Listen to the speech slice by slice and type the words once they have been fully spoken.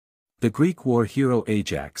The Greek war hero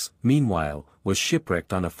Ajax, meanwhile, was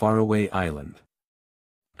shipwrecked on a faraway island.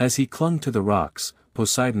 As he clung to the rocks,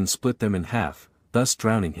 Poseidon split them in half, thus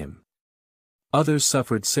drowning him. Others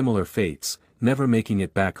suffered similar fates, never making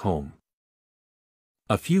it back home.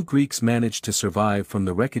 A few Greeks managed to survive from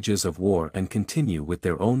the wreckages of war and continue with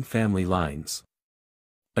their own family lines.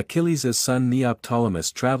 Achilles' son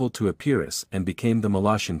Neoptolemus traveled to Epirus and became the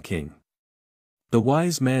Molossian king. The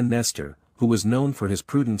wise man Nestor, who was known for his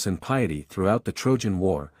prudence and piety throughout the Trojan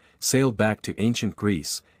War, sailed back to ancient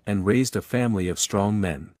Greece, and raised a family of strong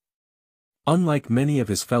men. Unlike many of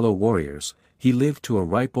his fellow warriors, he lived to a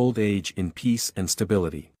ripe old age in peace and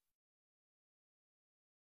stability.